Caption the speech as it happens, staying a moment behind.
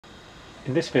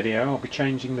In this video I'll be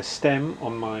changing the stem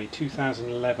on my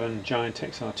 2011 Giant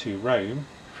XR2 Roam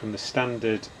from the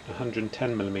standard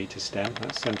 110mm stem,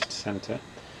 that's centre to centre,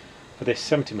 for this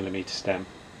 70mm stem.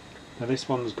 Now this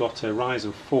one's got a rise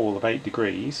and fall of 8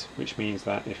 degrees, which means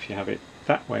that if you have it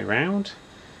that way round,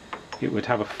 it would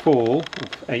have a fall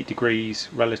of 8 degrees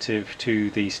relative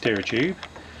to the steerer tube,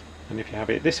 and if you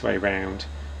have it this way round,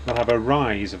 it'll have a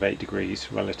rise of 8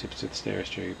 degrees relative to the steerer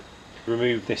tube.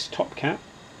 Remove this top cap.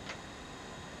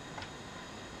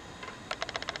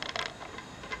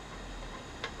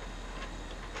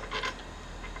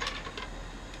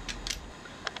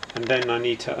 And then I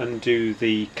need to undo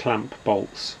the clamp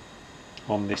bolts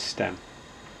on this stem.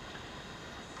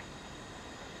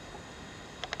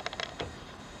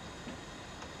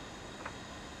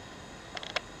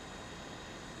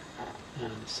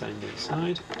 And the same the other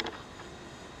side.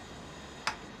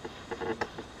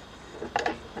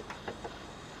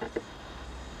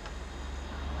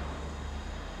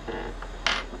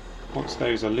 Once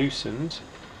those are loosened,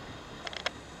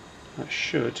 that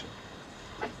should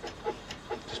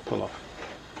just pull off.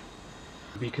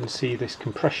 You can see this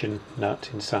compression nut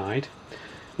inside.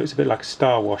 Looks a bit like a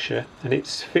star washer, and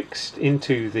it's fixed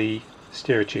into the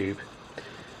steerer tube.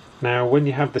 Now when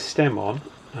you have the stem on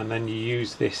and then you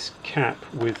use this cap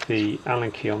with the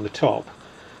Allen key on the top,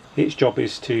 its job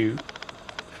is to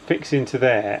fix into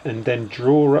there and then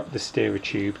draw up the steerer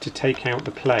tube to take out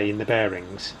the play in the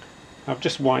bearings. I've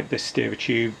just wiped this steerer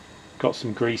tube, got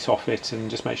some grease off it and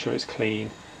just make sure it's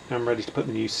clean. Now I'm ready to put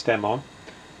the new stem on.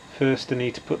 First I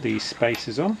need to put these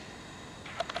spacers on.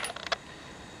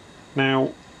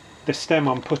 Now the stem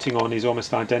I'm putting on is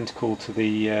almost identical to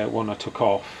the one I took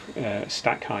off,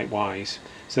 stack height wise,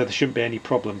 so there shouldn't be any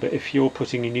problem, but if you're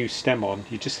putting a new stem on,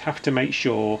 you just have to make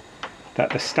sure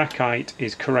that the stack height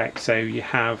is correct, so you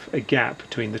have a gap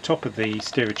between the top of the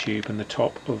steerer tube and the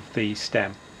top of the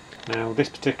stem. Now this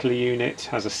particular unit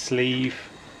has a sleeve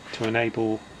to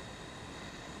enable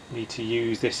me to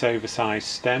use this oversized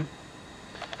stem,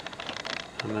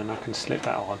 and then I can slip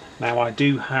that on. Now I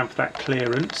do have that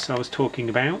clearance I was talking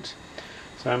about,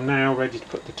 so I'm now ready to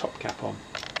put the top cap on.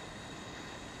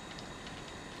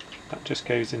 That just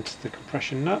goes into the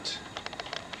compression nut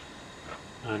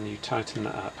and you tighten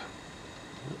that up.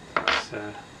 That's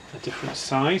a different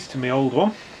size to my old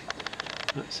one.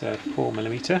 That's a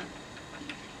 4mm.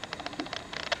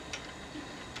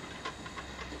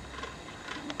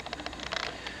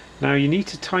 Now you need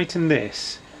to tighten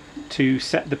this to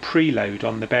set the preload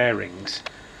on the bearings.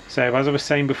 So as I was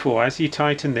saying before, as you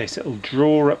tighten this, it'll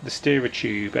draw up the steerer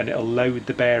tube and it'll load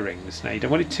the bearings. Now you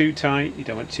don't want it too tight, you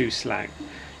don't want it too slack.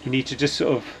 You need to just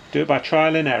sort of do it by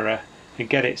trial and error and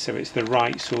get it so it's the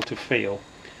right sort of feel.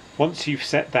 Once you've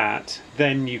set that,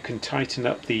 then you can tighten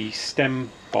up the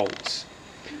stem bolts.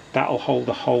 That'll hold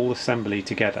the whole assembly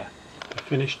together. A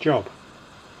finished job.